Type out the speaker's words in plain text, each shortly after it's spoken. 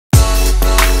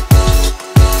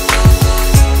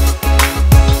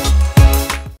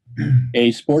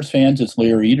Hey, sports fans, it's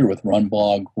Larry Eder with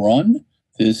RunBlogRun.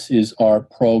 This is our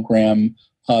program,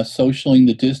 Socialing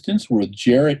the Distance. We're with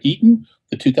Jarret Eaton,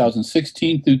 the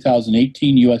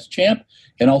 2016-2018 U.S. champ,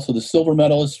 and also the silver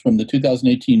medalist from the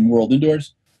 2018 World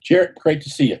Indoors. Jarret, great to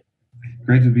see you.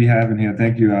 Great to be having here.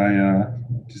 Thank you. I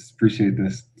just appreciate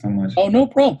this so much. Oh, no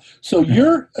problem. So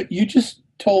you just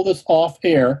told us off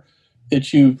air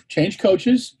that you've changed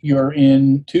coaches. You're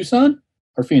in Tucson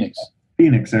or Phoenix?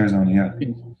 Phoenix, Arizona, yeah.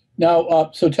 Now,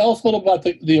 so tell us a little about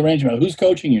the arrangement. Who's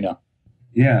coaching you now?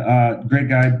 Yeah, great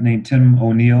guy named Tim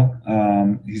O'Neill.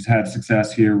 He's had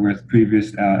success here with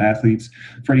previous athletes.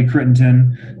 Freddie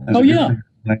Crittenton. Oh, yeah.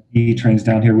 He trains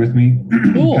down here with me.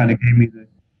 Cool. Kind of gave me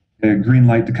the green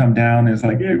light to come down. It's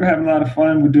like, yeah, we're having a lot of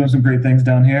fun. We're doing some great things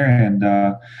down here. And,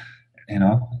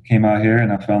 came out here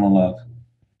and I fell in love.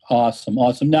 Awesome.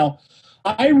 Now,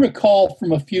 I recall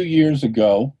from a few years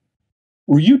ago,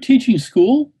 were you teaching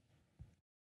school?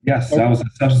 Yes, I was a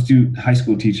substitute high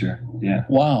school teacher. Yeah.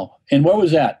 Wow. And where was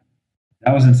that?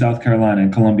 That was in South Carolina,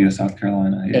 in Columbia, South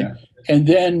Carolina. Yeah. And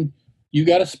then you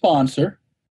got a sponsor,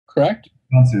 correct?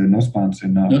 No sponsor,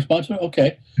 no. No sponsor?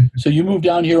 Okay. So you moved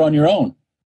down here on your own?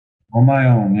 On my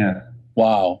own, yeah.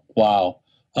 Wow.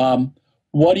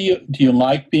 What do you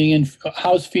like being in?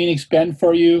 How's Phoenix been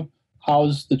for you?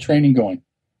 How's the training going?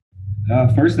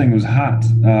 First thing was hot.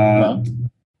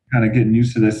 Kind of getting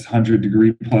used to this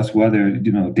 100-degree plus weather,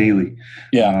 daily.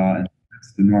 Yeah.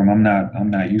 That's the norm. I'm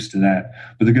not used to that.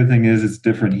 But the good thing is it's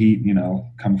different heat,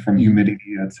 coming from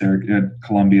humidity at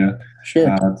Columbia.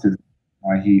 Sure. To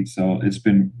high heat. So it's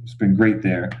been great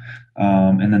there.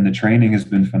 And then the training has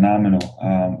been phenomenal.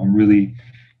 I'm really,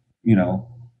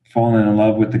 falling in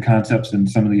love with the concepts and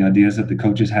some of the ideas that the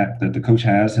coach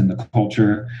has, and the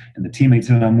culture and the teammates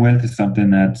that I'm with is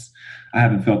something I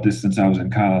haven't felt this since I was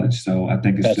in college. So I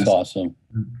think it's just awesome,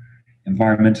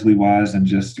 environmentally wise, and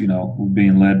just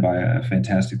being led by a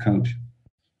fantastic coach.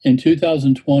 In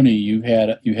 2020, you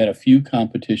had a few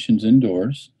competitions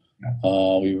indoors.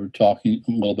 Yeah. We were talking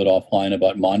a little bit offline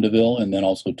about Mondeville and then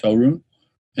also Torun,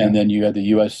 and then you had the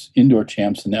U.S. indoor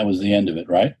champs, and that was the end of it,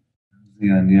 right?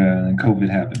 Yeah, and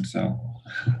COVID happened. So,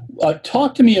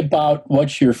 talk to me about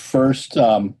what your first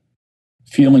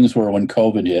feelings were when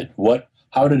COVID hit.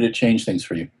 How did it change things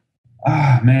for you?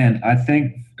 Man, I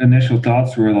think initial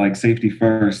thoughts were like safety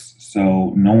first.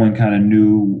 So no one kind of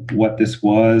knew what this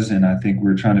was, and I think we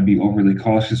were trying to be overly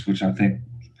cautious, which I think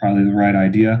is probably the right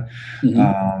idea.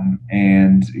 Mm-hmm.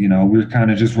 And we were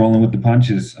kind of just rolling with the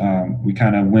punches. We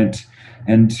kind of went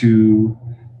into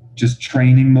just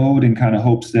training mode and kind of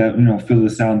hopes that, feel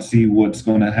this out and see what's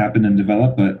going to happen and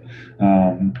develop. But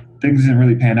things didn't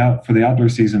really pan out for the outdoor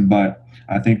season. But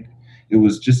I think it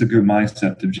was just a good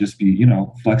mindset to just be,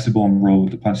 flexible and roll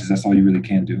with the punches. That's all you really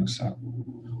can do. So,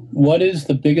 what is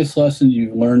the biggest lesson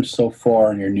you've learned so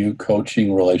far in your new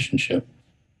coaching relationship?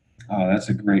 Oh, that's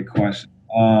a great question.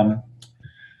 One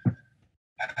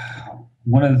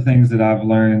of the things that I've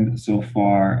learned so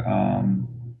far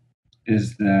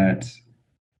is that,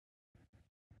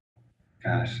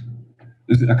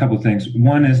 there's a couple of things.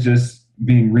 One is just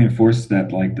being reinforced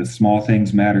that like the small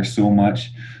things matter so much.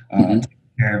 Taking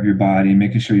care of your body,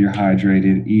 making sure you're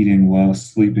hydrated, eating well,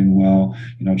 sleeping well,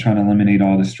 trying to eliminate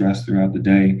all the stress throughout the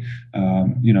day,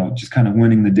 just kind of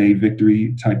winning the day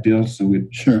victory type deal. So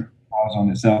it falls on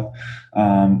itself.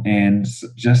 And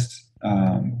just,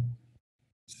 I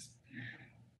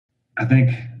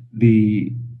think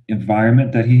the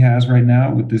environment that he has right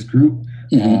now with this group,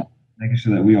 making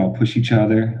sure that we all push each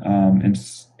other, and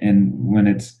when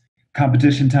it's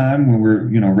competition time, when we're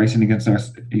racing against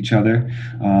each other,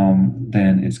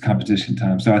 then it's competition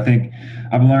time. So I think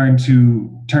I've learned to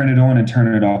turn it on and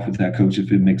turn it off with that coach,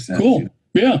 if it makes sense. Cool.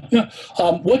 Yeah.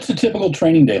 What's a typical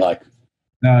training day like?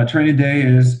 Training day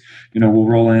is, we'll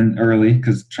roll in early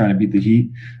because trying to beat the heat.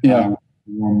 Yeah.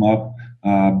 Warm up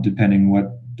depending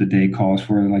what the day calls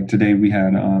for. Like today we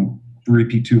had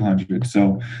repeat 200.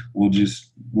 So we'll just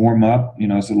warm up,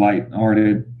 it's a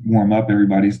light-hearted warm up.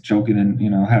 Everybody's joking and,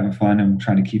 having fun and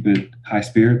trying to keep it high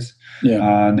spirits.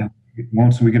 Yeah. Then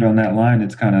once we get on that line,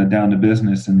 it's kind of down to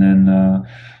business. And then not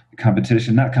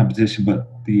competition, but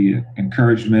the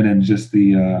encouragement and just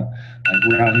the, like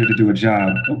we're out here to do a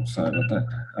job. Oh, sorry about that.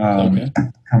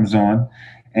 Comes on.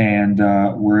 And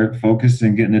we're focused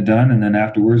and getting it done. And then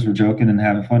afterwards, we're joking and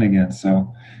having fun again.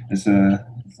 So it's a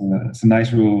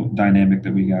nice little dynamic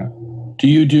that we got. Do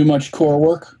you do much core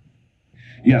work?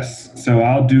 Yes. So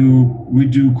we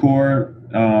do core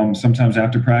sometimes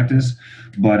after practice,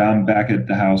 but I'm back at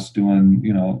the house doing,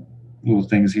 little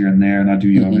things here and there, and I do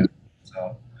yoga. So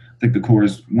I think the core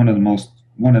is one of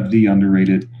the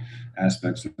underrated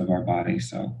aspects of our body.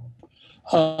 So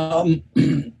Um,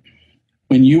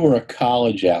 when you were a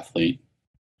college athlete,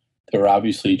 there were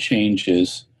obviously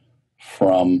changes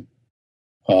from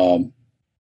um,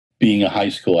 being a high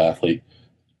school athlete.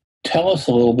 Tell us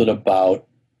a little bit about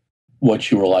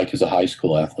what you were like as a high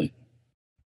school athlete.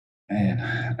 And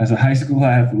as a high school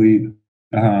athlete,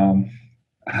 um,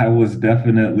 I was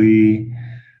definitely,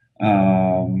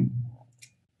 um,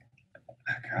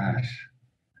 gosh,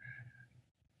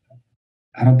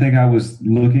 I don't think I was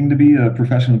looking to be a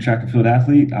professional track and field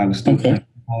athlete. I was still Okay. playing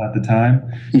football at the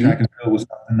time. Track and field was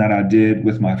something that I did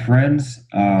with my friends.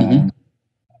 Mm-hmm.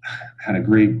 Had a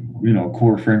great,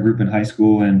 core friend group in high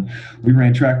school, and we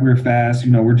ran track. We were fast.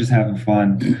 We're just having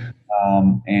fun.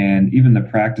 And even the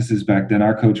practices back then,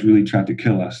 our coach really tried to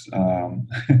kill us.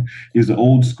 He was an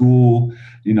old school,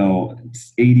 80s,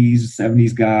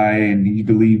 70s guy, and he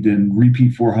believed in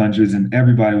repeat 400s, and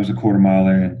everybody was a quarter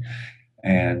miler.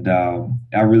 And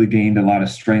I really gained a lot of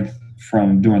strength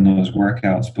from doing those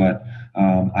workouts. But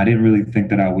I didn't really think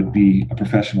that I would be a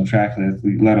professional track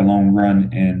athlete, let alone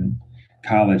run in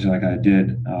college like I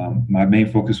did. My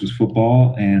main focus was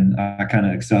football, and I kind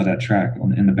of excelled at track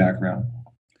in the background.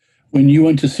 When you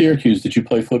went to Syracuse, did you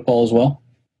play football as well?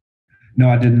 No,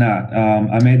 I did not.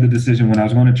 I made the decision when I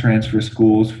was going to transfer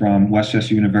schools from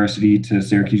Westchester University to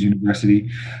Syracuse University.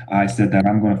 I said that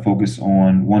I'm going to focus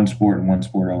on one sport and one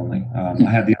sport only. I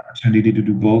had the opportunity to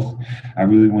do both. I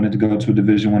really wanted to go to a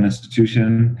Division I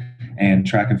institution, and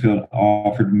track and field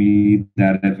offered me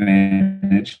that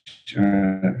advantage,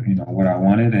 what I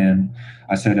wanted. And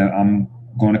I said, I'm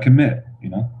going to commit,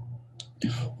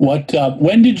 What?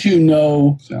 When did you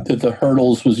know So. that the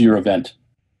hurdles was your event?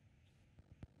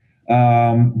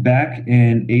 Back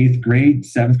in 8th grade,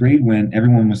 7th grade, when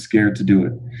everyone was scared to do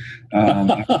it.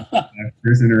 My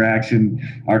first interaction,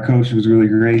 our coach was really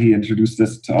great. He introduced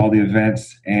us to all the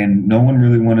events, and no one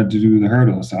really wanted to do the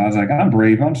hurdles. So I was like, I'm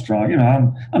brave, I'm strong,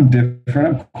 I'm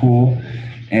different, I'm cool.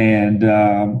 And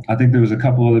I think there was a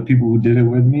couple other people who did it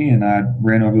with me, and I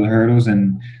ran over the hurdles,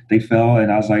 and they fell,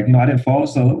 and I was like, I didn't fall,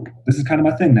 so this is kind of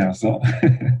my thing now. So,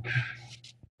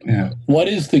 yeah. What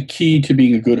is the key to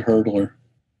being a good hurdler?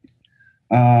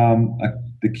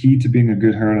 The key to being a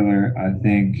good hurdler, I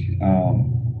think,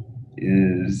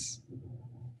 is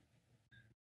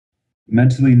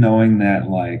mentally knowing that,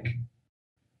 like,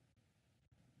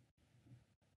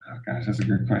 oh gosh, that's a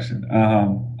great question.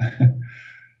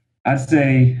 I'd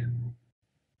say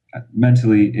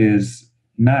mentally is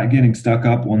not getting stuck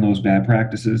up on those bad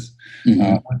practices.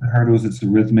 Mm-hmm. With the hurdles, it's a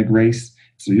rhythmic race,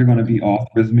 so you're going to be off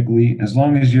rhythmically. As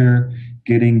long as you're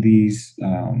getting these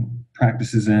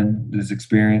practices in, this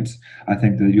experience, I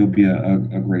think that you'll be a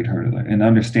great hurdler, and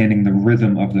understanding the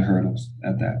rhythm of the hurdles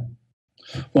at that.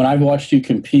 When I've watched you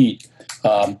compete,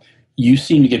 you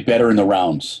seem to get better in the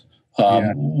rounds.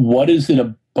 Yeah. What is it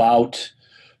about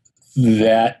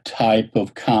that type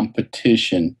of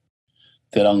competition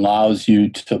that allows you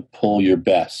to pull your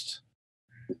best?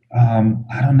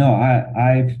 I don't know.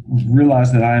 I've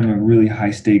realized that I'm a really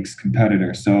high stakes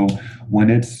competitor. So when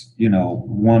it's,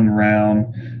 one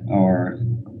round, or,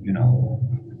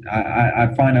 I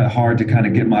find it hard to kind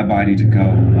of get my body to go.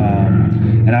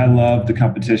 And I love the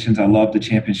competitions. I love the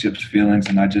championships feelings,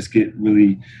 and I just get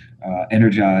really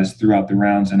energized throughout the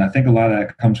rounds. And I think a lot of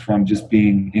that comes from just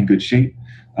being in good shape.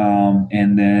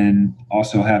 And then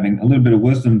also having a little bit of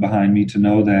wisdom behind me to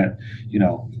know that,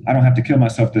 I don't have to kill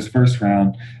myself this first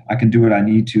round. I can do what I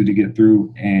need to get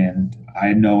through. And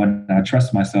I know, and I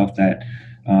trust myself that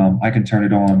I can turn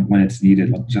it on when it's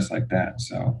needed, just like that.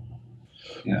 So,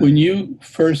 yeah. When you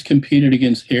first competed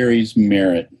against Ares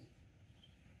Merritt,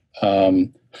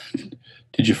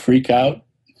 did you freak out?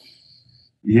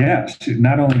 Yeah,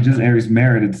 not only just Ares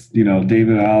Merritt, it's,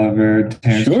 David Oliver,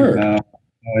 Terrence Sure. Terrell.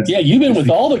 Yeah, you've been with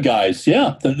all the guys.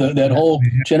 Yeah, that whole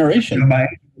generation. Yeah.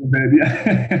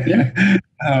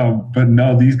 But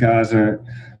no, these guys are,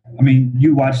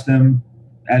 you watch them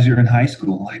as you're in high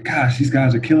school. Like, gosh, these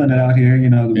guys are killing it out here.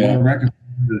 The world record,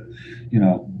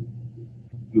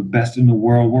 the best in the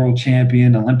world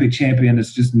champion, Olympic champion.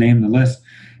 It's just name the list.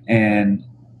 And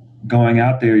going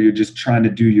out there, you're just trying to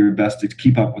do your best to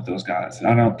keep up with those guys.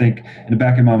 I don't think in the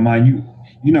back of my mind,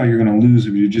 you're going to lose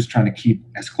if you're just trying to keep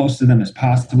as close to them as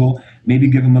possible. Maybe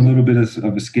give them a little bit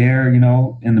of a scare, in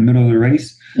the middle of the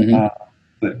race,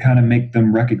 but kind of make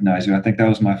them recognize you. I think that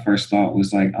was my first thought,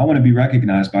 was like, I want to be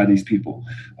recognized by these people.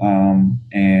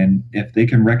 And if they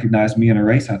can recognize me in a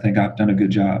race, I think I've done a good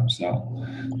job. So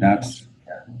that's.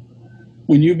 Yeah.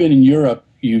 When you've been in Europe,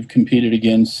 you've competed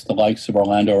against the likes of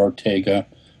Orlando Ortega,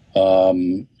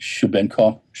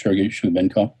 Shubenko.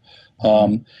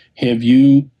 Have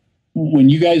you, when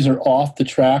you guys are off the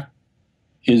track,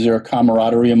 Is there a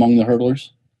camaraderie among the hurdlers?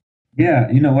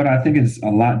 Yeah, you know what? I think it's a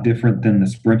lot different than the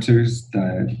sprinters.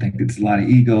 I think it's a lot of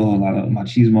ego, a lot of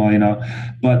machismo,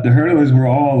 But the hurdlers were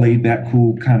all laid back,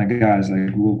 cool kind of guys.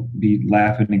 Like we'll be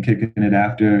laughing and kicking it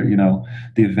after,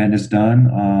 the event is done.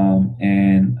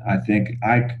 And I think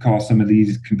I could call some of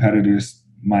these competitors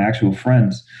my actual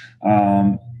friends.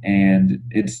 And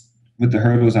it's with the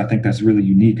hurdles, I think that's really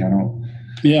unique.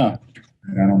 Yeah.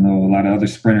 I don't know a lot of other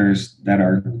sprinters that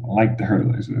are like the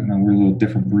hurdlers. We're a little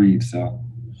different breed, so.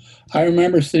 I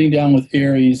remember sitting down with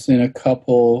Ares and a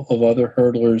couple of other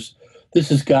hurdlers. This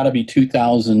has got to be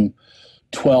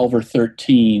 2012 or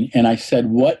 13. And I said,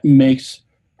 what makes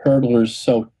hurdlers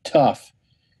so tough?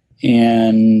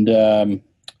 And the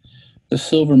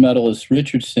silver medalist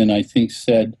Richardson, I think,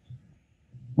 said,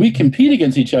 we compete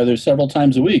against each other several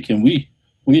times a week, and we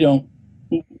compete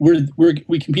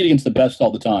against the best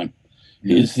all the time.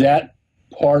 Yeah. Is that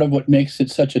part of what makes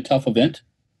it such a tough event?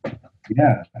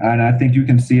 Yeah, and I think you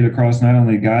can see it across not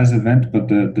only guys' event, but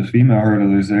the female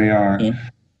hurdlers. They are,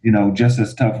 just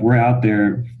as tough. We're out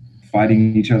there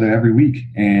fighting each other every week,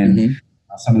 and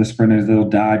some of the sprinters, they'll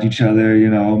dodge each other.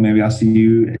 Maybe I'll see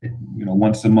you,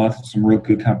 once a month, some real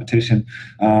good competition.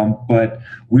 But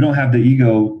we don't have the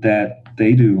ego that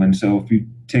they do, and so if you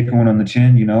take one on the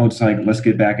chin, it's like, let's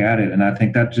get back at it. And I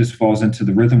think that just falls into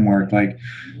the rhythm work. Like,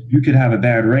 you could have a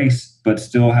bad race, but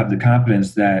still have the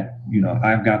confidence that,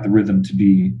 I've got the rhythm to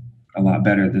be a lot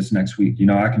better this next week.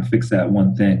 I can fix that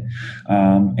one thing.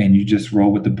 And you just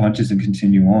roll with the punches and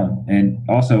continue on. And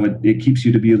also it keeps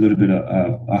you to be a little bit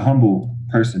of a humble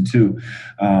person too.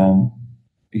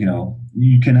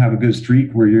 You can have a good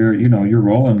streak where you're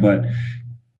rolling, but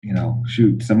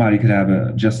shoot, somebody could have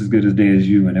a just as good a day as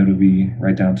you, and it'll be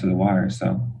right down to the wire.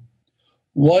 So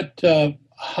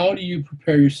how do you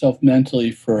prepare yourself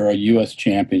mentally for a U.S.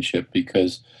 championship?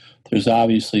 Because there's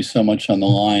obviously so much on the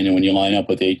line, and when you line up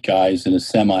with 8 guys in a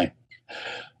semi,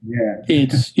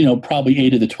 it's probably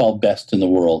 8 of the 12 best in the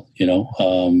world.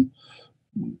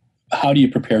 How do you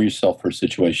prepare yourself for a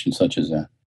situation such as that?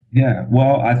 Yeah,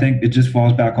 well, I think it just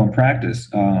falls back on practice.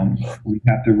 We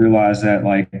have to realize that,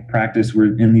 like, practice,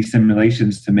 we're in these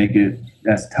simulations to make it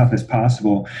as tough as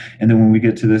possible, and then when we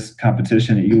get to this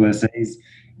competition at USA's,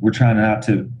 we're trying not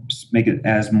to make it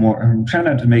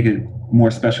more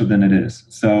special than it is.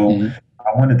 So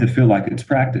I want it to feel like it's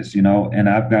practice, and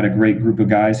I've got a great group of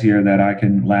guys here that I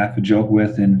can laugh and joke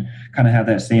with and kind of have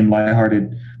that same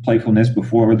lighthearted playfulness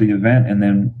before the event. And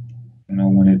then,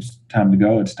 when it's time to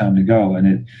go, it's time to go.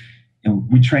 And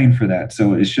we train for that.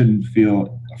 So it shouldn't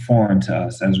feel foreign to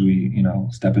us as we,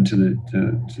 step into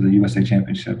the USA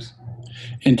Championships.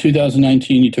 In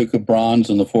 2019, you took a bronze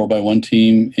on the 4x1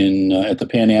 team at the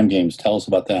Pan Am Games. Tell us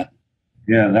about that.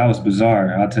 Yeah, that was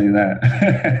bizarre. I'll tell you that.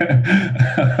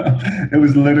 It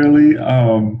was literally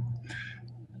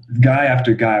guy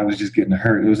after guy was just getting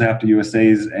hurt. It was after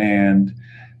USA's, and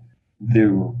they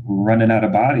were running out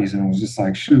of bodies, and it was just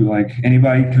like, shoot, like,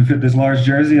 anybody can fit this large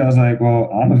jersey? I was like, well,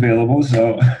 I'm available,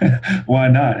 so why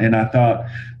not? And I thought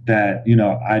that,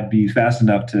 I'd be fast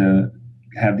enough to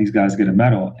have these guys get a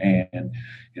medal, and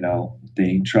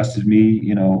they trusted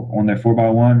me on their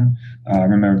 4x1. I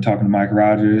remember talking to Mike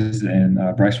Rodgers and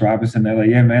Bryce Robinson. They're like,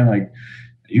 yeah, man, like,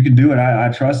 you can do it.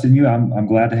 I trust in you. I'm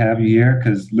glad to have you here,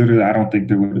 because literally I don't think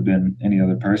there would have been any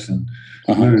other person.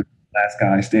 Literally last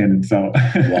guy standing. So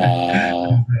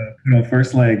wow.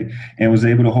 First leg, and was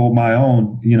able to hold my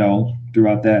own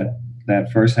throughout that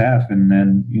first half, and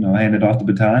then handed off the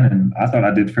baton, and I thought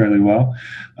I did fairly well.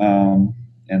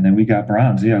 And then we got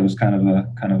bronze. Yeah, it was kind of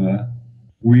a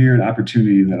weird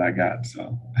opportunity that I got.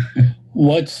 So,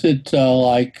 what's it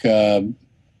like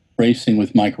racing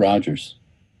with Mike Rodgers?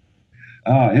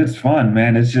 It's fun,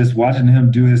 man. It's just watching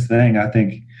him do his thing. I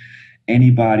think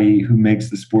anybody who makes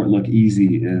the sport look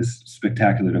easy is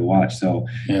spectacular to watch. So,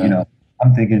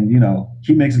 I'm thinking,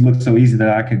 he makes it look so easy that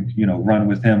I could, run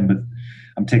with him. But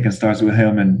I'm taking starts with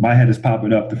him, and my head is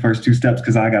popping up the first 2 steps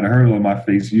because I got a hurdle in my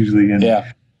face usually, and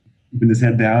keeping his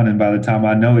head down. And by the time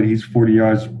I know it, he's 40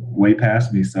 yards way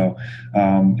past me. So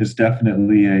it's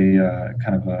definitely a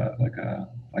kind of a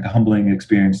humbling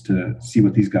experience to see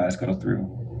what these guys go through.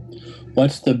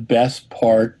 What's the best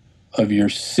part of your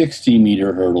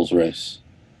 60-meter hurdles race?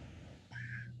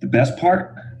 The best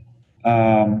part?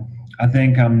 I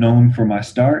think I'm known for my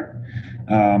start.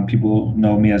 People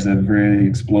know me as a very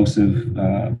explosive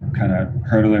kind of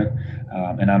hurdler,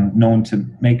 and I'm known to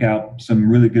make out some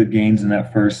really good gains in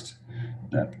that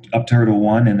up to hurdle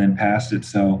 1 and then past it.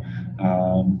 So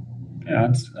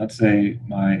I'd say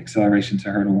my acceleration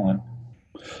to hurdle 1.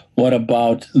 What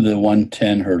about the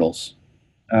 110 hurdles?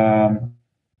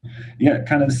 Yeah,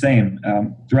 kind of the same.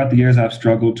 Throughout the years, I've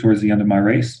struggled towards the end of my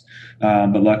race,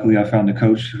 but luckily I found a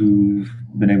coach who's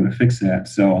been able to fix that.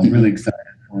 So I'm really excited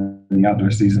for the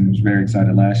outdoor season. I was very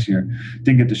excited last year.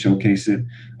 Didn't get to showcase it,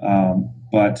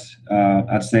 but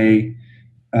I'd say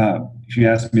if you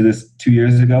asked me this 2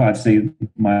 years ago, I'd say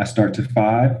my start to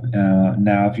five.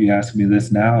 Now, if you ask me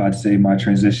this now, I'd say my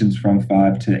transitions from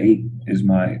 5 to 8 is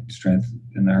my strength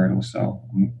in the hurdle. So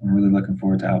I'm really looking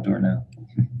forward to outdoor now.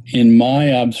 In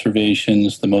my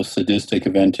observations, the most sadistic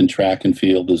event in track and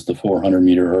field is the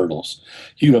 400-meter hurdles.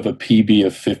 You have a PB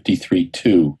of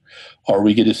 53.2. Are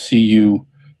we going to see you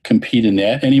compete in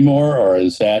that anymore, or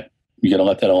is that you're going to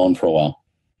let that alone for a while?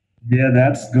 Yeah,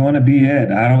 that's going to be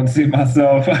it. I don't see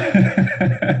myself.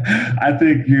 I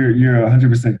think you're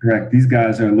 100% correct. These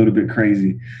guys are a little bit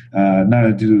crazy, not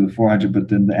to do the 400, but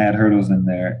then to add hurdles in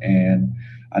there. And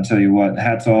I tell you what,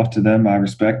 hats off to them. I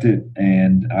respect it,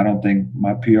 and I don't think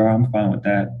my PR. I'm fine with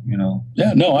that.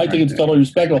 Yeah, no, I think it's totally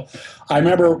respectable. I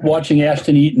remember watching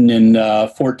Ashton Eaton in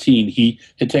 14. He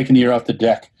had taken the year off the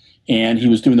deck, and he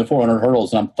was doing the 400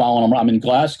 hurdles. And I'm following him. I'm in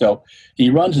Glasgow. And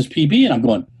he runs his PB, and I'm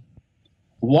going,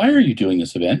 why are you doing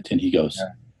this event? And he goes,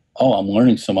 oh, I'm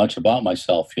learning so much about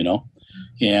myself,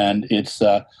 And it's,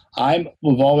 I've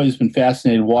always been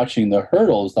fascinated watching the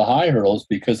hurdles, the high hurdles,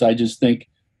 because I just think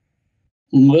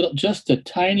just a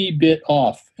tiny bit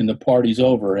off and the party's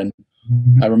over. And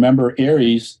I remember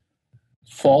Ares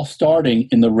false starting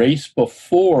in the race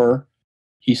before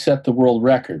he set the world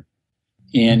record.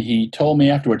 And he told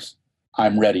me afterwards,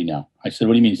 I'm ready now. I said,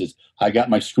 what do you mean? He says, I got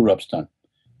my screw-ups done.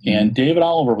 And David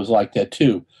Oliver was like that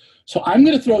too. So I'm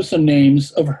going to throw some names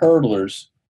of hurdlers,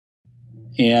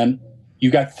 and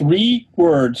you got 3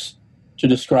 words to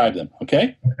describe them,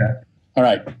 okay? Okay. All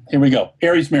right, here we go.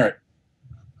 Ares Merritt.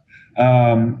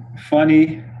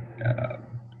 Funny,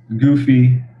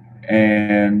 goofy,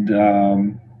 and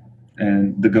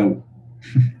the GOAT.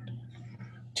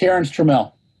 Terrence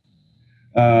Trammell.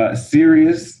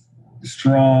 Serious,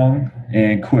 strong,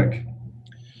 and quick.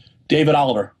 David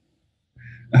Oliver.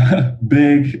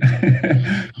 Big,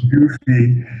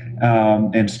 goofy,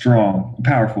 and strong,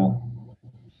 powerful.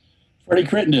 Freddie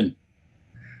Crittenden.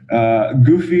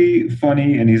 Goofy,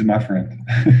 funny, and he's my friend.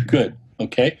 Good.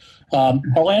 Okay.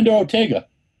 Orlando Ortega.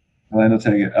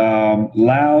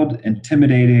 Loud,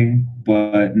 intimidating,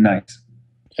 but nice.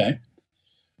 Okay.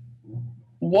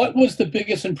 What was the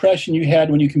biggest impression you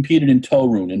had when you competed in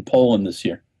Torun in Poland this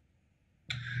year?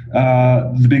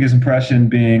 The biggest impression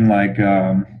being like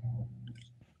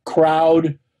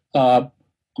crowd,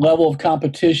 level of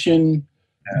competition,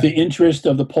 the interest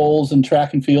of the Poles in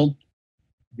track and field.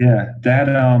 Yeah,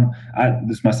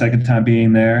 this is my second time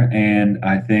being there, and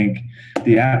I think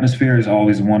the atmosphere is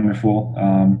always wonderful.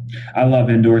 I love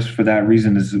indoors for that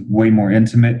reason. It's way more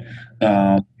intimate,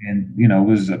 and it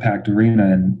was a packed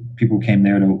arena, and people came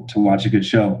there to watch a good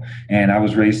show. And I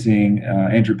was racing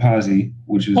Andrew Pazzi,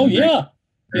 which is on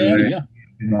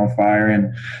fire,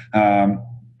 and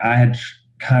I had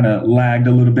kind of lagged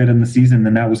a little bit in the season,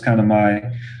 and that was kind of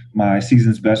my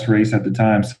season's best race at the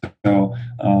time. So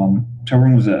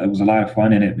Torun was a lot of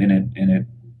fun, and it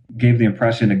gave the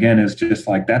impression again is just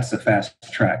like that's a fast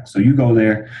track. So you go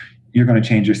there, you're going to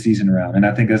change your season around. And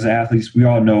I think as athletes, we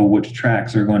all know which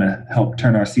tracks are going to help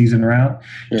turn our season around.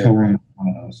 Sure. Torun is one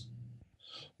of those.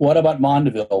 What about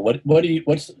Mondeville?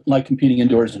 What's like competing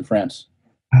indoors in France?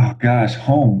 Oh gosh,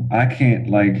 home. I can't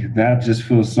that just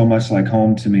feels so much like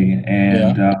home to me.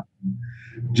 And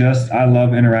I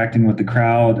love interacting with the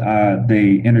crowd.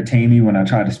 They entertain me when I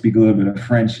try to speak a little bit of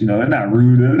French. They're not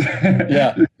rude.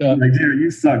 Yeah. Like, dude, you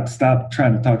suck. Stop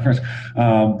trying to talk French.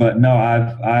 But no,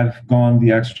 I've gone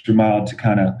the extra mile to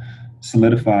kind of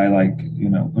solidify,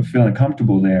 I'm feeling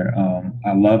comfortable there.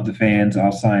 I love the fans.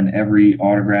 I'll sign every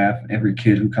autograph, every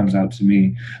kid who comes out to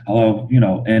me. I love,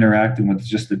 interacting with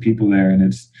just the people there, and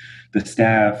it's the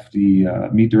staff, the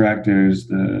meet directors,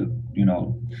 the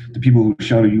people who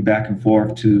shuttle you back and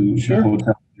forth to the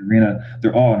hotel arena.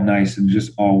 They're all nice and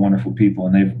just all wonderful people,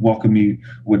 and they've welcomed me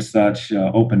with such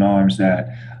open arms that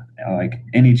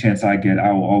any chance I get,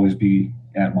 I will always be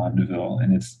at Mondeville,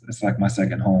 and it's like my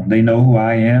second home. They know who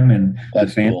I am, and the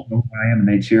fans know who I am, and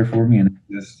they cheer for me, and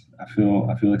I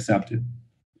feel accepted.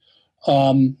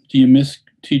 Do you miss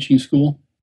teaching school?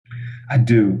 I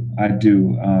do.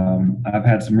 I've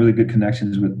had some really good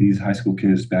connections with these high school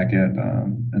kids back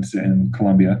in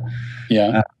Columbia.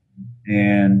 Yeah.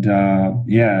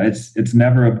 It's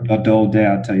never a dull day,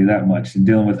 I'll tell you that much. And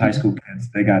dealing with high school kids,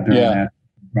 they got their own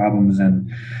problems, and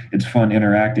it's fun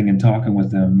interacting and talking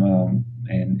with them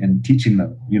and teaching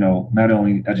them, not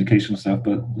only educational stuff,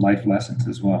 but life lessons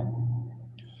as well.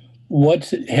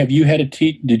 Have you had to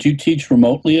teach? Did you teach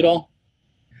remotely at all?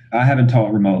 I haven't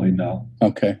taught remotely, no.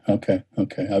 Okay.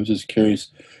 I was just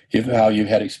curious if how you've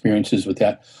had experiences with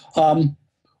that.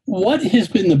 What has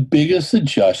been the biggest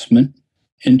adjustment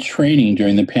in training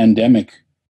during the pandemic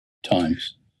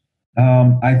times?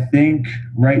 I think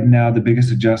right now the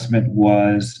biggest adjustment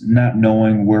was not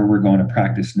knowing where we're going to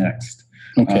practice next.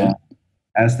 Okay.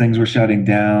 As things were shutting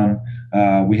down,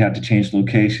 we had to change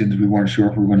locations. We weren't sure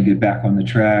if we were going to get back on the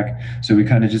track. So we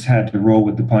kind of just had to roll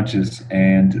with the punches.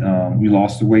 And we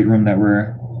lost the weight room that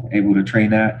we're able to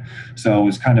train at. So it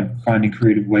was kind of finding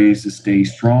creative ways to stay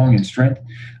strong in strength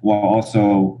while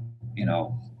also,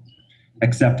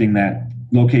 accepting that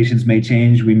locations may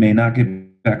change. We may not get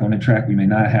back on the track. We may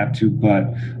not have to,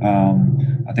 but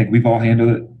I think we've all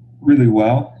handled it really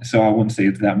well. So I wouldn't say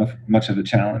it's that much of a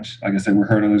challenge. Like I said, we're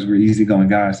hurdlers, we're easygoing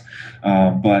guys.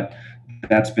 But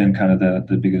that's been kind of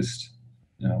the biggest,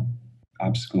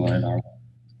 obstacle in our life.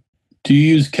 Do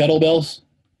you use kettlebells?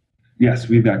 Yes,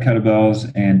 we've got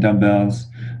kettlebells and dumbbells,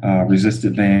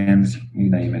 resistant bands,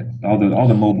 you name it, all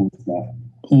the mobile stuff.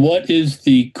 What is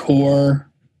the core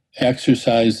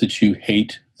exercise that you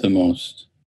hate the most?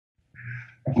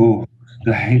 Oh,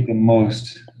 I hate the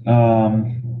most.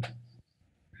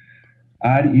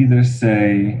 I'd either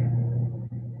say,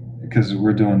 because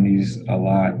we're doing these a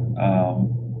lot,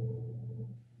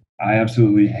 I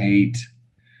absolutely hate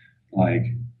like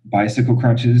bicycle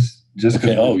crunches just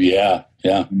because. Okay. Oh, yeah.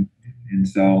 And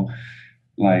so,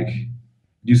 like,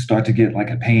 you start to get like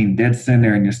a pain dead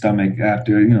center in your stomach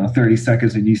after 30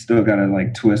 seconds, and you still gotta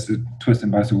like twist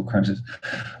and bicycle crunches.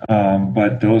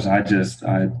 But those,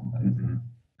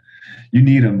 you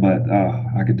need them, but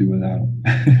I could do without them.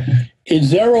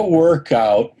 Is there a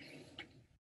workout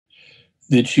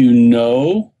that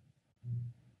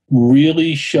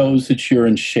really shows that you're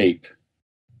in shape?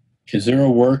 Is there a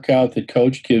workout that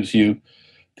coach gives you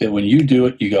that when you do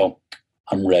it, you go,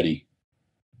 I'm ready?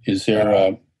 Is there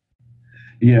a...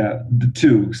 Yeah, the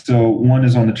two. So one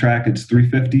is on the track, it's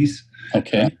 350s.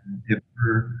 Okay. If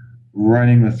we're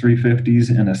running the 350s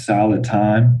in a solid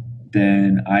time,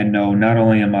 then I know not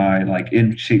only am I like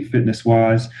in shape fitness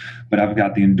wise, but I've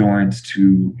got the endurance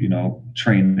to,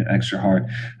 train extra hard.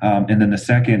 And then the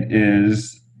second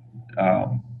is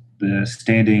the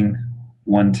standing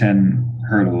 110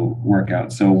 hurdle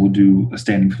workout. So we'll do a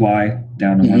standing fly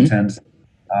down to 110s.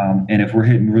 And if we're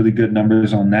hitting really good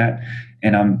numbers on that,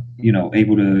 and I'm,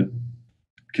 able to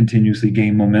continuously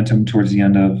gain momentum towards the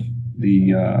end of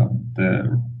the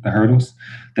hurdles,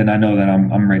 then I know that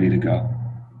I'm ready to go.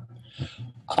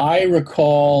 I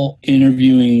recall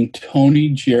interviewing Tony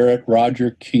Jarret,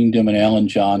 Roger Kingdom, and Alan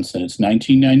Johnson. It's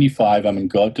 1995. I'm in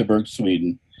Gothenburg,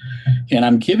 Sweden. And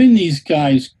I'm giving these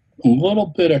guys a little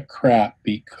bit of crap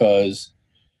because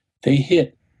they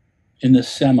hit in the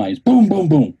semis, boom, boom,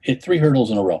 boom, hit 3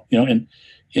 hurdles in a row. And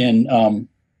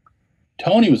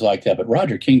Tony was like that, but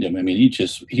Roger Kingdom,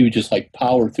 he would just like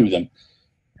power through them.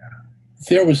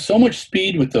 There was so much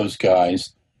speed with those guys.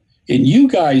 And you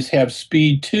guys have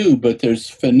speed too, but there's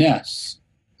finesse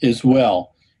as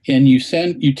well. And you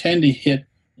tend to hit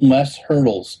less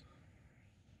hurdles.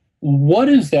 What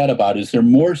is that about? Is there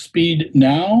more speed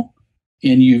now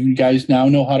and you guys now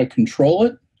know how to control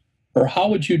it? Or how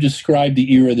would you describe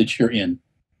the era that you're in?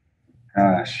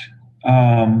 Gosh.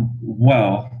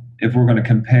 Well, if we're going to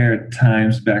compare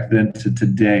times back then to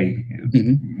today,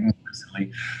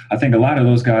 recently, I think a lot of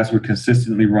those guys were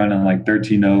consistently running like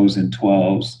 13.0s and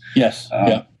 12s. Yes.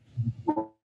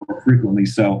 Frequently.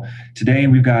 So today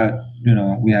we've got,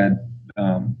 we had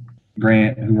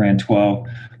Grant who ran 12,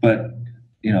 but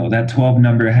that 12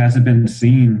 number hasn't been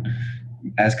seen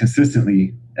as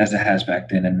consistently as it has back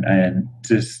then. And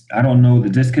just, I don't know the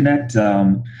disconnect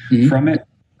from it.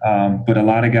 But a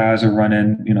lot of guys are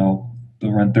running, they'll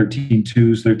run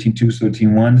 13.2s,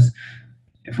 13.1s.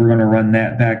 If we're going to run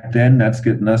that back then, that's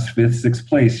getting us 5th, 6th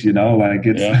place, like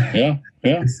it's,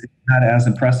 it's not as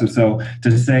impressive. So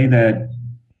to say that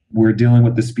we're dealing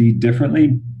with the speed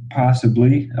differently,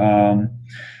 possibly. Those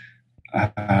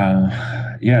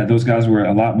guys were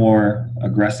a lot more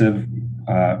aggressive,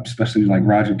 especially like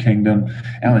Roger Kingdom.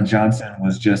 Alan Johnson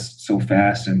was just so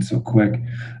fast and so quick.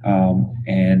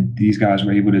 And these guys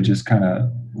were able to just kind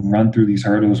of run through these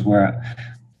hurdles where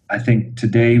I think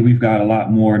today we've got a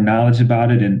lot more knowledge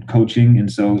about it and coaching. And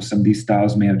so some of these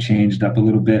styles may have changed up a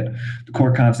little bit. The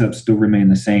core concepts still remain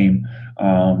the same.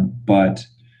 I'd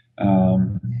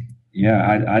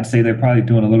say they're probably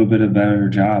doing a little bit of a better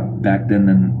job back then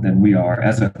than we are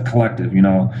as a collective,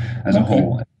 as a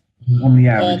whole, on the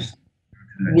average.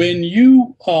 When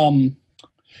you,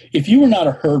 if you were not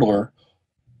a hurdler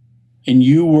and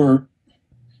you were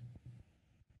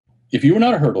if you were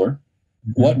not a hurdler,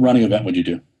 what running event would you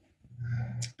do?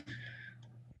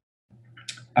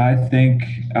 I think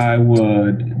I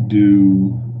would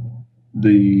do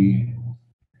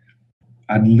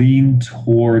I'd lean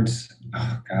towards,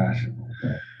 oh gosh.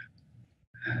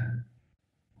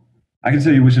 I can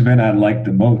tell you which event I like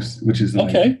the most, which is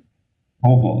like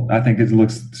pole vault. I think it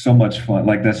looks so much fun.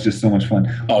 Like that's just so much fun.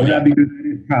 Oh, Would yeah. I be good at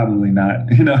it? Probably not,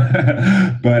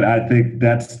 but I think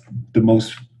that's the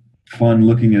most fun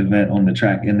looking event on the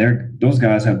track. And those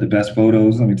guys have the best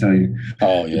photos, let me tell you.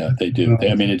 Oh yeah, they do.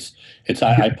 I mean,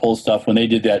 I pull stuff when they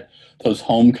did those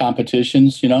home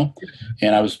competitions, and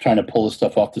I was trying to pull the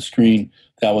stuff off the screen.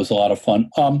 That was a lot of fun.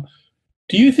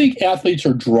 Do you think athletes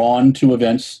are drawn to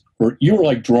events, or you were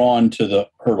like drawn to the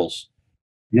hurdles?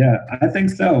 Yeah, I think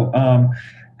so.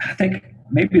 I think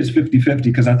maybe it's 50-50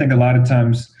 because I think a lot of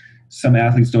times some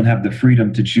athletes don't have the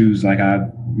freedom to choose. Like I've,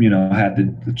 had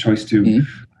the choice to.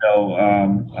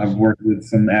 Mm-hmm. I've worked with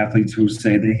some athletes who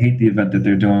say they hate the event that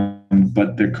they're doing,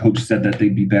 but their coach said that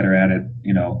they'd be better at it,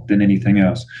 than anything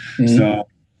else. Mm-hmm. So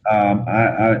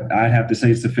I'd have to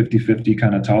say it's a 50-50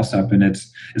 kind of toss-up, and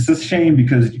it's a shame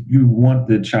because you want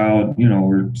the child,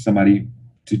 or somebody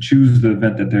to choose the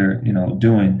event that they're,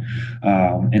 doing,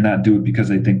 and not do it because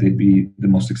they think they'd be the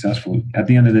most successful. At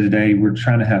the end of the day, we're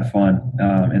trying to have fun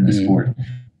in the sport,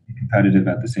 be competitive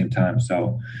at the same time.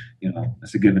 So,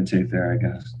 it's a give and take there, I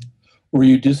guess. Were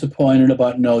you disappointed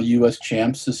about no U.S.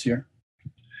 champs this year?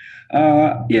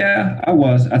 Yeah, I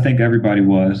was. I think everybody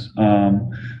was.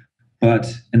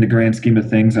 But in the grand scheme of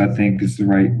things, I think it's the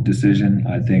right decision.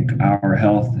 I think our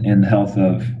health and the health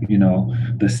of,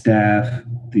 the staff,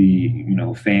 the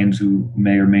fans who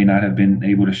may or may not have been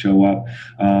able to show up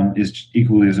is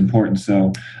equally as important.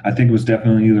 So I think it was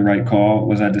definitely the right call.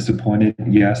 Was I disappointed?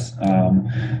 Yes.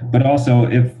 But also,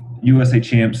 if USA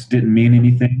champs didn't mean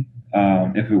anything,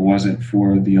 if it wasn't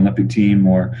for the Olympic team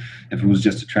or if it was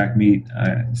just a track meet,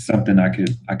 something I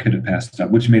could have passed up,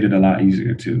 which made it a lot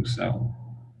easier too. So,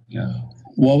 yeah.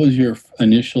 What was your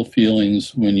initial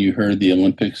feelings when you heard the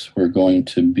Olympics were going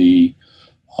to be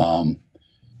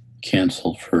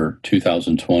canceled for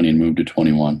 2020 and moved to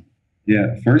 21?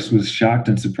 Yeah, first was shocked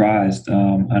and surprised.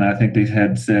 And I think they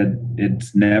had said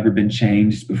it's never been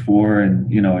changed before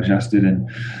and, adjusted. And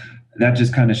that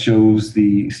just kind of shows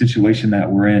the situation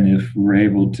that we're in. If we're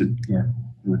able to, or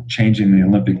we're changing the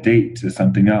Olympic date to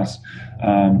something else,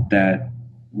 that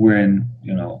we're in,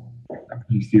 a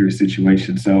pretty serious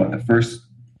situation. So the first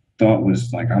thought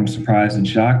was like, I'm surprised and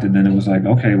shocked. And then it was like,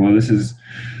 okay, well, this is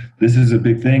a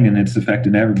big thing and it's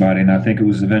affecting everybody. And I think it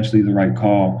was eventually the right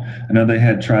call. I know they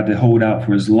had tried to hold out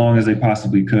for as long as they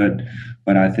possibly could,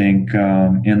 but I think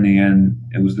in the end,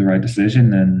 it was the right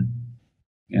decision. And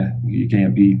yeah, you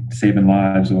can't be saving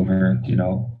lives over,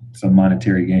 some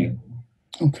monetary gain.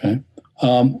 Okay.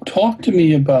 Talk to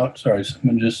me about, sorry,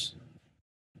 someone just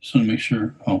want to make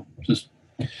sure. I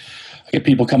get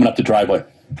people coming up the driveway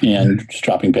and just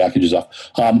dropping packages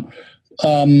off.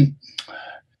 Are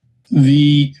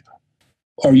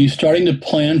you starting to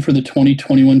plan for the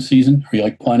 2021 season? Are you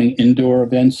planning indoor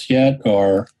events yet,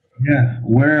 or? Yeah,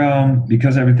 we're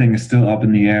because everything is still up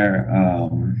in the air.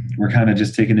 We're kind of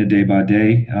just taking it day by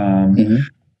day.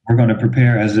 We're going to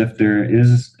prepare as if there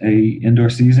is a indoor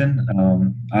season.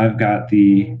 I've got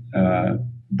the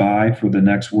bye for the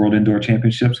next World Indoor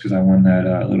Championships because I won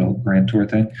that little Grand Tour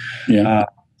thing. Yeah.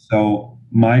 So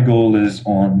my goal is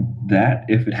on that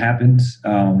if it happens,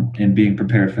 and being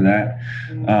prepared for that.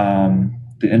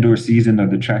 The indoor season or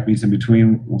the track meets in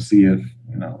between, we'll see if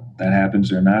that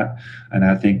happens or not. And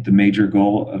I think the major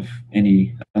goal of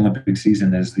any Olympic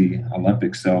season is the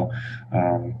Olympics. So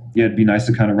it'd be nice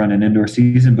to kind of run an indoor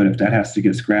season, but if that has to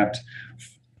get scrapped,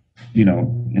 in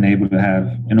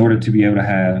order to be able to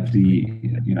have the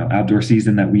outdoor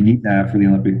season that we need to have for the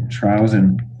Olympic trials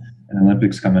and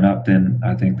Olympics coming up, then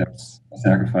I think that's a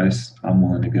sacrifice I'm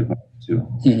willing to give up to.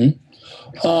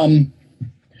 Mm-hmm.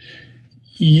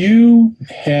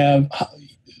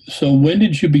 So when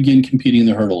did you begin competing in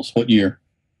the hurdles? What year?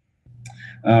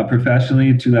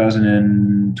 Professionally,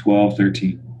 2012,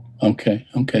 13. Okay.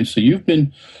 So you've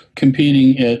been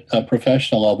competing at a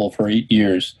professional level for 8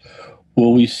 years.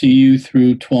 Will we see you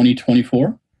through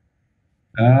 2024?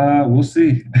 We'll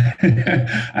see.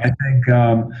 I think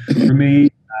for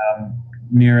me,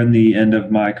 nearing the end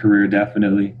of my career,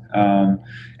 definitely.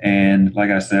 And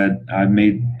like I said, I've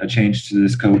made a change to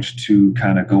this coach to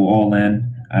kind of go all in.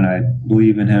 And I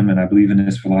believe in him and I believe in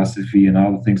his philosophy and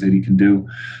all the things that he can do.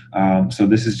 So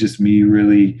this is just me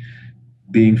really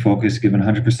being focused, giving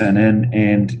 100% in.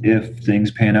 And if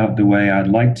things pan out the way I'd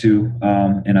like to,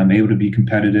 and I'm able to be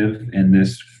competitive in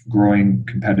this growing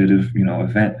competitive,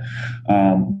 event,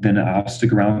 then I'll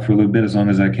stick around for a little bit as long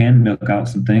as I can, milk out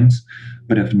some things.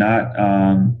 But if not,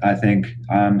 I think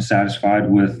I'm satisfied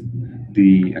with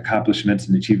the accomplishments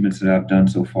and achievements that I've done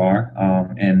so far,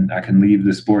 and I can leave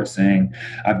the sport saying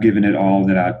I've given it all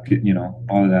that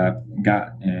all that I've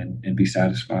got, and be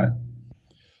satisfied.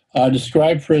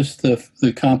 Describe for us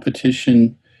the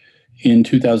competition in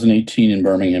 2018 in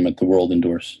Birmingham at the World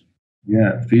Indoors.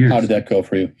 Yeah, fierce. How did that go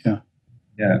for you?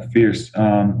 Yeah, fierce.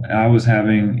 I was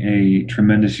having a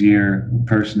tremendous year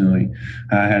personally.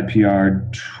 I had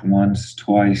PR'd once,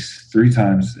 twice, three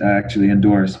times actually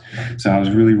indoors. So I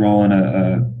was really rolling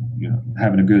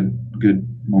having a good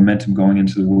momentum going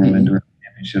into the World Indoor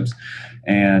Championships.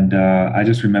 And I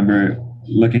just remember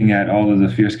looking at all of the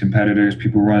fierce competitors,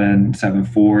 people running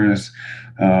 7.4s.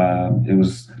 It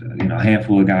was a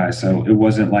handful of guys, so it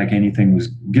wasn't like anything was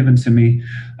given to me,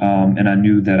 and I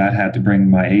knew that I had to bring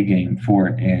my A game for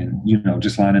it. And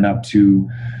just lining up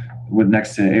with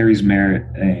next to Ares Merritt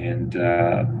and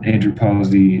Andrew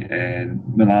Posey and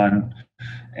Milan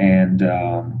and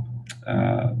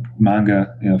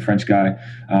Manga, French guy,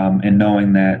 and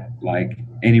knowing that like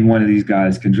any one of these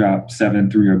guys can drop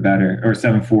 7.3 or better or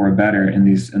 7.4 or better in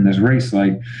this race,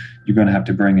 like you're going to have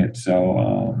to bring it.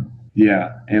 So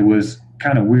yeah, it was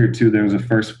kind of weird too. There was a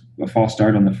false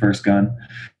start on the first gun,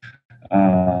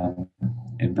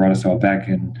 and brought us all back,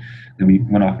 and then we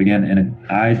went off again. And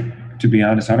to be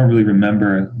honest, I don't really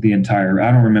remember I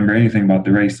don't remember anything about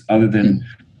the race other than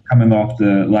coming off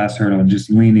the last hurdle and just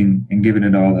leaning and giving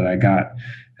it all that I got.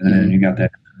 And then you got that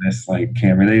like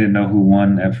camera. They didn't know who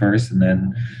won at first, and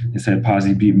then it said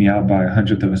Posey beat me out by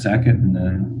 100th of a second, and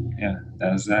then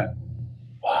that was that.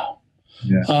 Wow.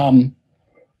 Yeah.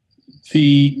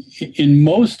 In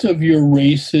most of your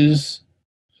races,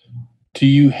 do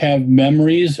you have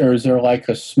memories, or is there like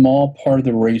a small part of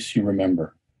the race you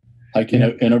remember? Like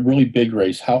in a really big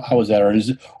race, how is that? Or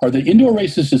are the indoor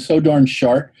races just so darn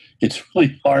short, it's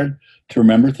really hard to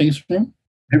remember things from?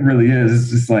 It really is.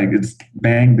 It's just like it's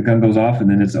bang, the gun goes off, and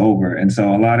then it's over. And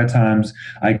so a lot of times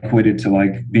I equate it to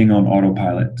like being on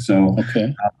autopilot. So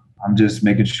I'm just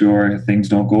making sure things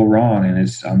don't go wrong, and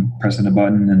I'm pressing a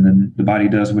button, and then the body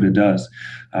does what it does.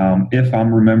 If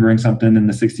I'm remembering something in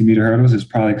the 60-meter hurdles, it's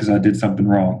probably because I did something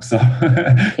wrong. So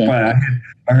but I hit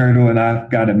a hurdle and I've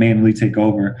got to manually take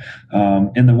over.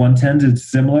 In the 110s, it's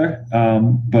similar,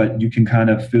 but you can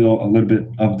kind of feel a little bit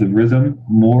of the rhythm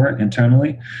more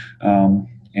internally.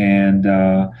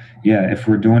 If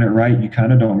we're doing it right, you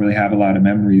kind of don't really have a lot of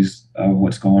memories of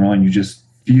what's going on. You just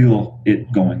feel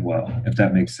it going well, if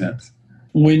that makes sense.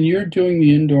 When you're doing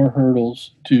the indoor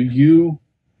hurdles, do you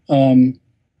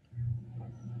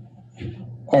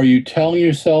are you telling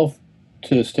yourself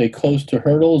to stay close to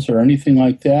hurdles or anything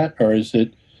like that? Or is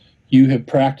it you have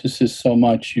practiced this so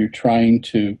much, you're trying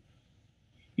to,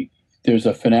 there's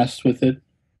a finesse with it,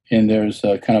 and there's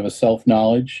a kind of a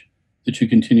self-knowledge that you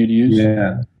continue to use?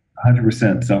 Yeah,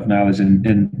 100% self-knowledge,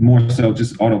 and more so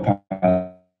just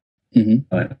autopilot.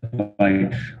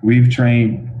 Like we've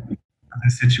trained for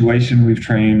this situation, we've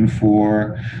trained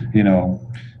for,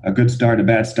 a good start, a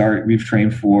bad start. We've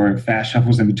trained for fast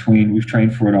shuffles in between. We've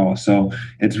trained for it all. So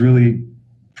it's really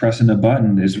pressing the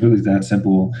button is really that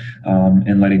simple,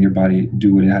 and letting your body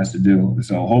do what it has to do.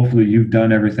 So hopefully you've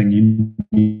done everything you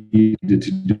needed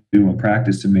to do in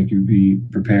practice to make you be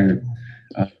prepared.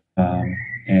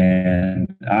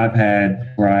 And I've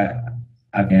had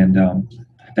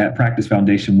that practice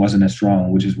foundation wasn't as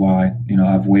strong, which is why,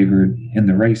 I've wavered in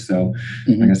the race. So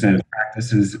like I said, if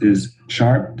practice is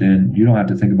sharp, then you don't have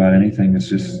to think about anything. It's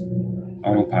just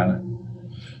autopilot.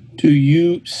 Do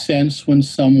you sense when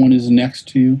someone is next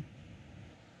to you?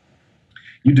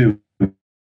 You do.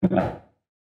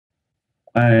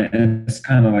 And it's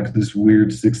kind of like this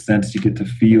weird sixth sense. You get to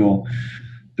feel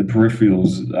the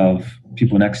peripherals of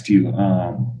people next to you.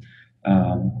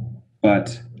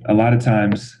 But a lot of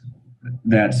times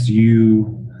that's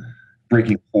you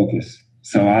breaking focus.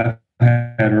 So I've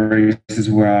had races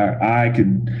where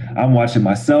I'm watching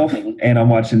myself and I'm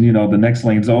watching, the next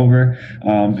lane's over.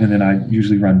 And then I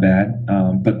usually run bad.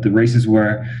 But the races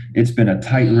where it's been a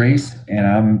tight race and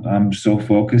I'm so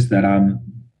focused that I'm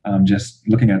just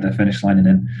looking at the finish line, and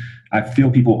then I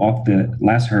feel people off the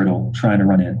last hurdle trying to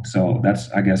run in. So that's,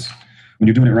 I guess, when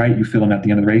you're doing it right, you feel them at the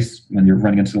end of the race when you're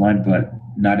running into the line, but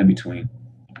not in between.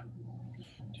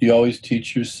 Do you always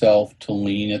teach yourself to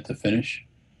lean at the finish?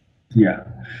 Yeah.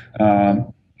 A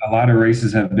lot of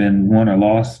races have been won or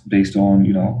lost based on,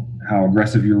 how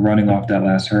aggressive you're running off that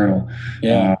last hurdle.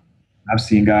 Yeah. I've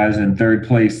seen guys in third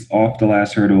place off the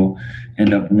last hurdle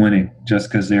end up winning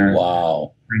just because they're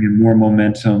bringing more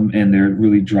momentum, and they're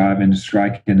really driving,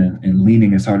 striking, and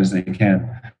leaning as hard as they can.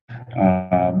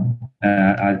 And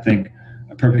I think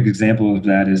a perfect example of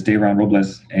that is Dayron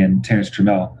Robles and Terrence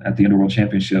Trammell at the Indoor World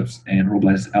Championships, and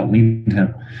Robles outleaned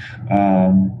him,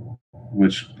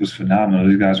 which was phenomenal.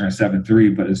 These guys are in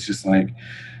 7-3, but it's just like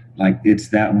it's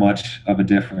that much of a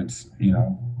difference,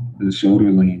 the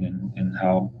shoulder lean and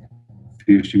how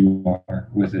fierce you are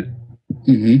with it.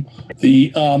 Mm-hmm.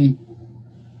 The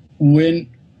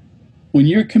when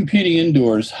you're competing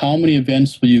indoors, how many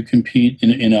events will you compete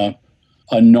in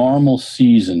a normal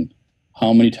season?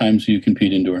 How many times do you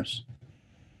compete indoors?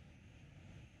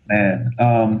 Man,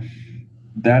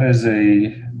 that is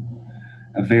a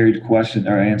varied question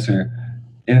or answer.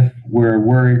 If we're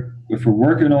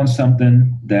working on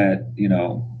something that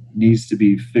needs to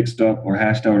be fixed up or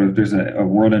hashed out, or if there's a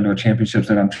World Indoor Championships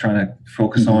that I'm trying to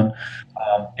focus on,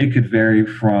 it could vary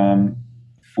from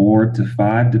 4 to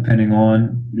 5, depending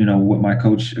on what my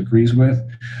coach agrees with.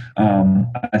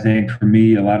 I think for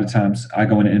me, a lot of times I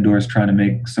go into indoors trying to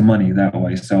make some money that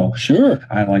way. So sure,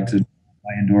 I like to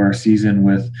my indoor season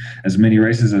with as many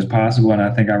races as possible. And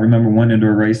I think I remember one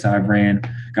indoor race I ran,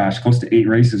 close to 8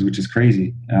 races, which is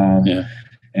crazy. Yeah.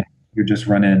 And you're just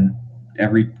running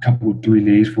every couple, 3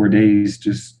 days, 4 days,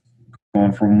 just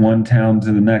going from one town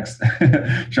to the next,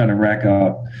 trying to rack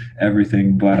up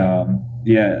everything. But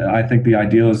I think the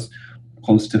ideal is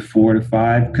close to 4 to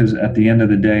 5, because at the end of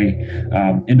the day,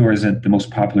 indoor isn't the most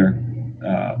popular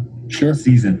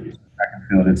season track and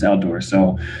field. It's outdoors,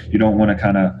 so you don't want to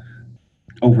kind of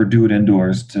overdo it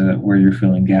indoors to where you're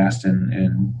feeling gassed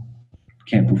and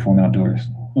can't perform outdoors.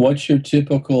 What's your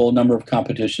typical number of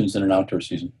competitions in an outdoor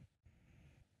season?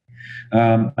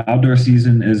 Outdoor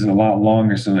season is a lot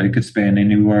longer, so it could span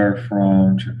anywhere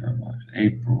from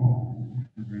April,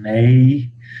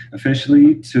 May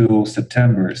officially till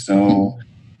September. So,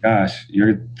 gosh,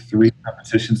 you're 3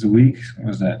 competitions a week. What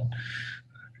was that?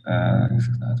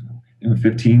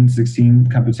 15, 16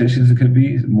 competitions it could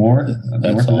be, more.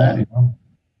 That's a lot.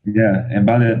 Yeah, and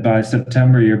by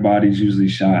September, your body's usually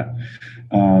shot,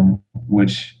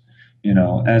 which,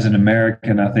 as an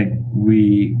American, I think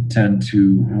we tend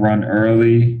to run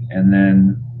early and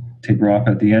then taper off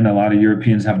at the end. A lot of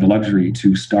Europeans have the luxury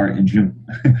to start in June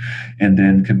and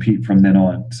then compete from then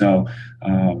on. So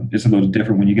it's a little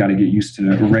different when you got to get used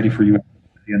to or ready for you at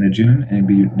the end of June and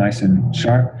be nice and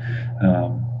sharp.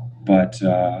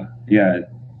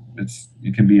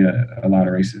 It can be a lot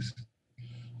of races.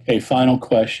 Okay, final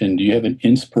question. Do you have an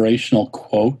inspirational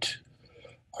quote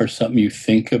or something you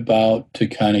think about to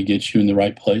kind of get you in the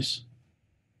right place?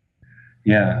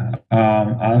 Yeah,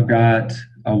 I've got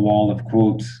a wall of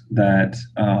quotes that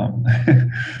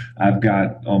I've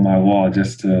got on my wall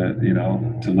just to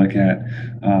look at.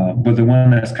 But the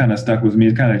one that's kind of stuck with me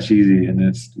is kind of cheesy, and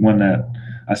it's one that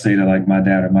I say to like my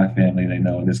dad or my family. They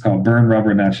know, and it's called "Burn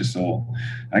Rubber, Not Your Soul."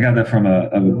 I got that from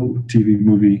a TV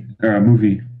movie or a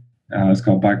movie. It's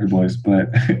called Biker Boys,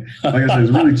 but like I said,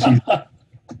 it's really cheesy.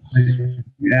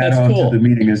 You add on to the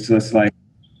meaning, it's just like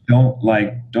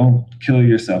don't kill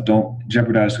yourself, don't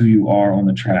jeopardize who you are on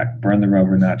the track. Burn the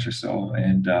rubber, not your soul,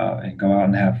 and go out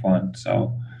and have fun.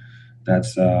 So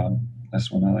that's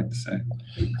what I like to say.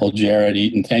 Well, Jarret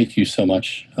Eaton, thank you so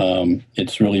much.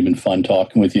 It's really been fun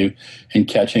talking with you and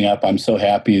catching up. I'm so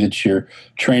happy that you're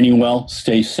training well.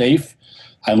 Stay safe.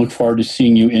 I look forward to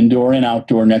seeing you indoor and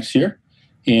outdoor next year.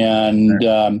 And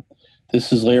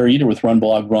this is Larry Eder with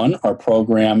RunBlogRun. Our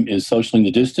program is Socialing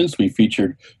the Distance. We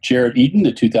featured Jarret Eaton,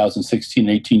 the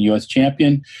 2016-18 U.S.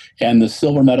 champion, and the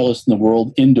silver medalist in the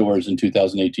world indoors in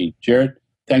 2018. Jarret,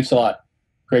 thanks a lot.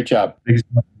 Great job. Thanks so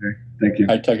much, Larry. Thank you.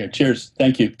 All right, take care. Cheers.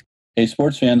 Thank you. Hey,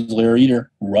 sports fans, Larry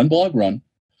Eder, RunBlogRun,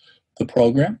 the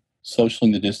program,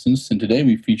 Socialing the Distance. And today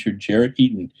we featured Jarret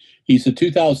Eaton. He's the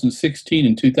 2016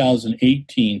 and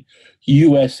 2018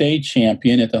 USA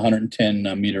champion at the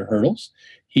 110-meter hurdles.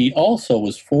 He also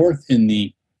was 4th in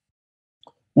the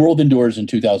World Indoors in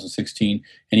 2016,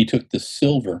 and he took the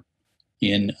silver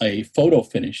in a photo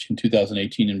finish in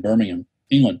 2018 in Birmingham,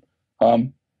 England.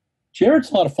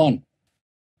 Jarret's a lot of fun.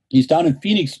 He's down in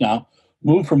Phoenix now,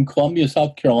 moved from Columbia,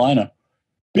 South Carolina.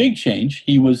 Big change.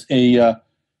 He was a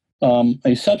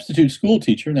substitute school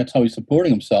teacher, and that's how he's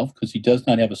supporting himself because he does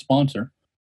not have a sponsor,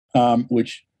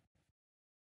 which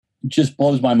just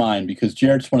blows my mind because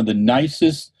Jarret's one of the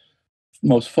nicest,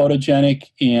 most photogenic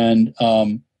and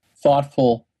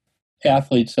thoughtful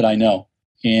athletes that I know.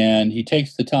 And he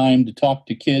takes the time to talk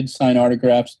to kids, sign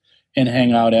autographs, and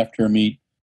hang out after a meet.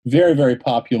 Very, very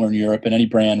popular in Europe, and any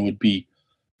brand would be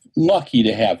lucky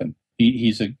to have him.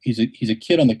 He's a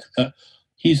kid on the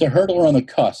he's a hurdler on the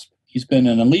cusp. He's been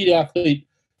an elite athlete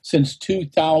since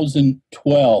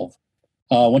 2012.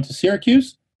 Went to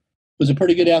Syracuse, was a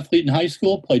pretty good athlete in high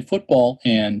school, played football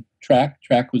and track.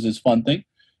 Track was his fun thing.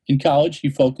 In college, he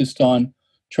focused on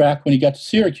track when he got to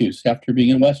Syracuse after being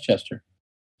in Westchester.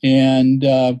 And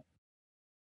I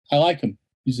like him.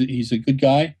 He's a good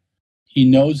guy. He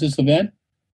knows his event.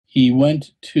 He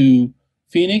went to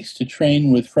Phoenix to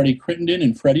train with Freddie Crittenden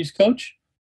and Freddie's coach.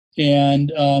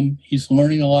 And he's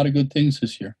learning a lot of good things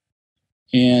this year.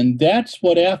 And that's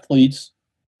what athletes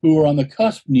who are on the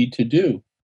cusp need to do.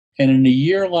 And in a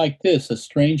year like this, a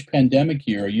strange pandemic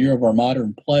year, a year of our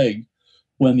modern plague,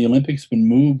 when the Olympics been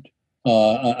moved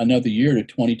another year to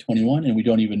 2021, and we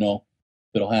don't even know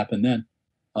if it'll happen then,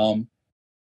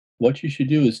 what you should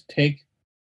do is take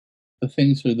the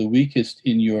things that are the weakest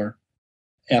in your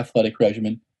athletic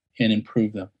regimen and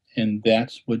improve them. And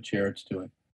that's what Jarret's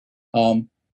doing.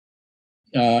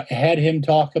 Had him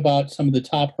talk about some of the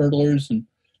top hurdlers and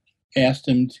asked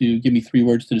him to give me 3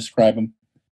 words to describe them.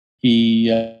 He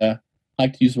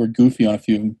liked to use the word goofy on a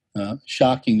few of them.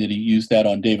 Shocking that he used that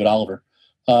on David Oliver.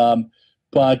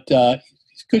 But he's a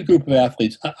good group of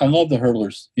athletes. I love the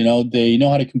hurdlers. You know, they know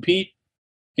how to compete,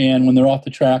 and when they're off the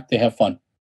track, they have fun.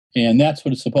 And that's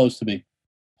what it's supposed to be.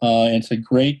 And it's a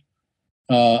great,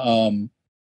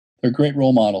 they're great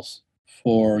role models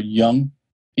for young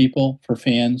people, for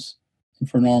fans, and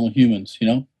for normal humans. You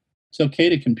know, it's okay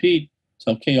to compete. It's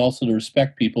okay also to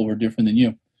respect people who are different than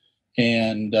you.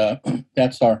 And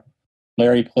that's our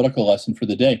Larry political lesson for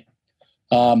the day.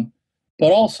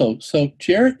 But also, so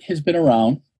Jarret has been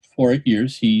around for 8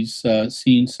 years. He's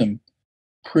seen some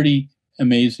pretty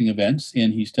amazing events,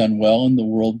 and he's done well in the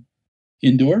world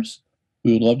indoors.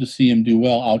 We would love to see him do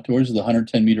well outdoors of the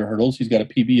 110-meter hurdles. He's got a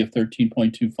PB of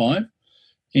 13.25,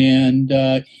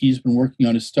 and he's been working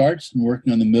on his starts and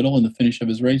working on the middle and the finish of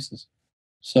his races.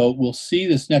 So we'll see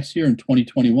this next year in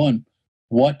 2021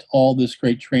 what all this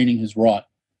great training has wrought.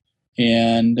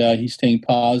 And he's staying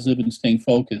positive and staying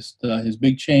focused. His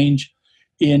big change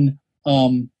in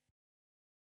moving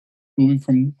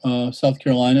from South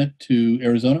Carolina to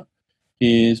Arizona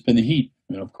has been the heat.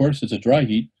 And of course, it's a dry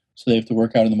heat, so they have to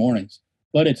work out in the mornings.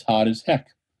 But it's hot as heck.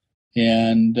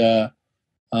 And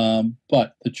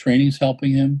but the training's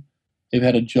helping him. They've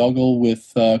had to juggle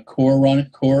with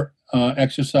core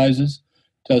exercises,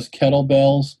 does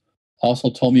kettlebells.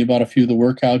 Also told me about a few of the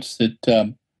workouts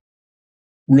that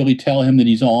really tell him that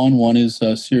he's on. One is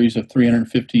a series of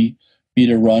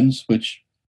 350-meter runs, which,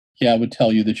 yeah, would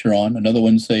tell you that you're on. Another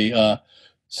one's a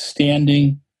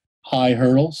standing high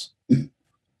hurdles.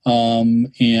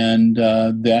 And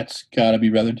that's got to be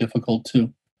rather difficult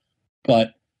too.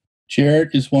 But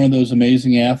Jarret is one of those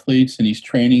amazing athletes, and he's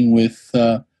training with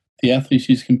the athletes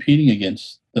he's competing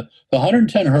against. The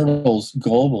 110 hurdles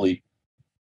globally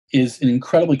is an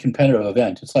incredibly competitive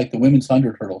event. It's like the women's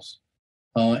 100 hurdles.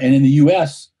 And in the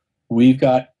U.S., we've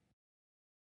got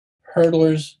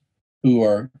hurdlers who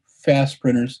are fast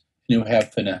sprinters and who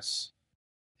have finesse.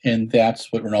 And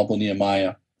that's what Ronaldo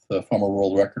Nehemiah, the former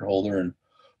world record holder and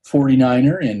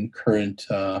 49er and current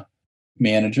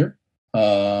manager,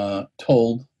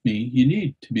 told me you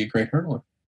need to be a great hurdler.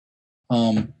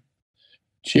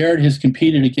 Jarret has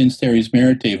competed against Ares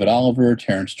Merritt, David Oliver,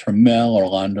 Terrence Trammell,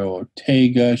 Orlando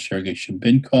Ortega, Sergei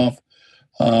Shabinkov,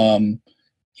 and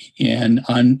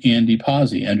Andrew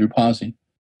Pazzi,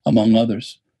 among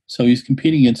others. So he's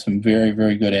competing against some very,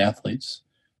 very good athletes.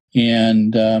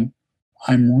 And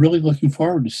I'm really looking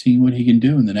forward to seeing what he can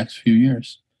do in the next few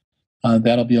years.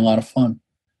 That'll be a lot of fun.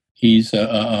 He's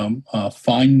a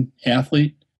fine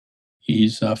athlete.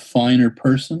 He's a finer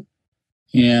person.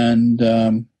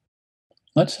 And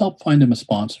let's help find him a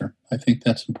sponsor. I think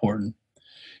that's important.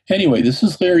 Anyway, this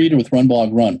is Larry Eder with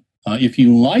RunBlogRun. If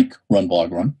you like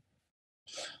RunBlogRun,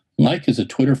 like is a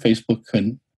Twitter, Facebook,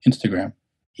 and Instagram.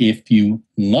 If you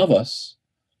love us,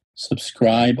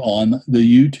 subscribe on the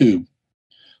YouTube.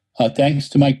 Thanks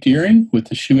to Mike Deering with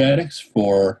the Shoe Addicts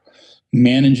for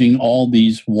managing all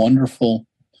these wonderful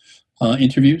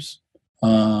interviews.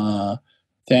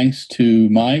 Thanks to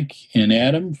Mike and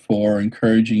Adam for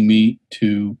encouraging me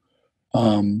to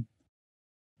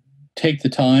take the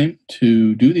time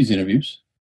to do these interviews.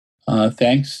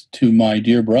 Thanks to my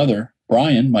dear brother,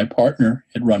 Brian, my partner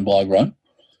at RunBlogRun,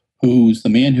 who's the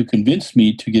man who convinced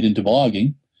me to get into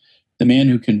blogging, the man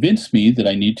who convinced me that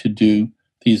I need to do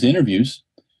these interviews,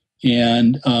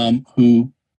 and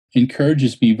who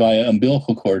encourages me via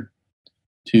umbilical cord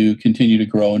to continue to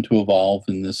grow and to evolve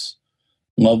in this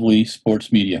lovely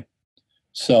sports media.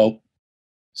 So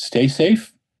stay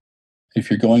safe. If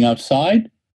you're going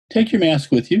outside, take your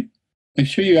mask with you. Make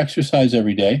sure you exercise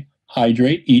every day,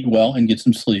 hydrate, eat well, and get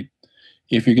some sleep.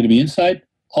 If you're going to be inside,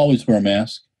 always wear a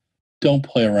mask. don't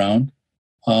play around.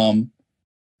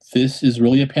 This is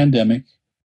really a pandemic,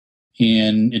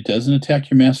 and it doesn't attack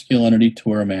your masculinity to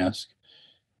wear a mask.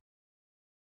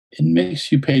 It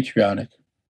makes you patriotic.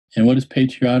 And what does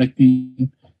patriotic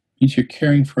mean? It means you're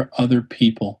caring for other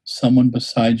people, someone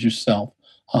besides yourself,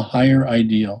 a higher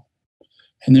ideal.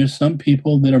 And there's some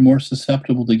people that are more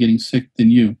susceptible to getting sick than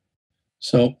you.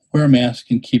 So wear a mask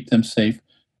and keep them safe.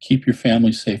 Keep your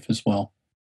family safe as well.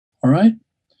 All right?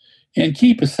 And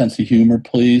keep a sense of humor,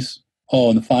 please. Oh,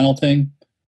 and the final thing,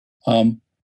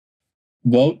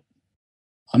 vote.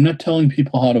 I'm not telling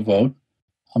people how to vote.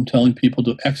 I'm telling people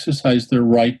to exercise their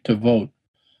right to vote.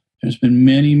 There's been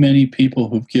many, many people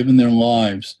who've given their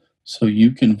lives so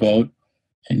you can vote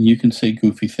and you can say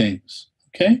goofy things.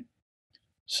 Okay?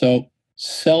 So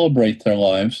celebrate their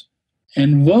lives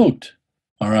and vote.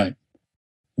 All right.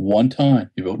 One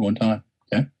time. You vote one time.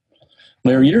 Okay?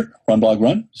 Larry Eder,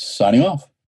 RunBlogRun, signing off.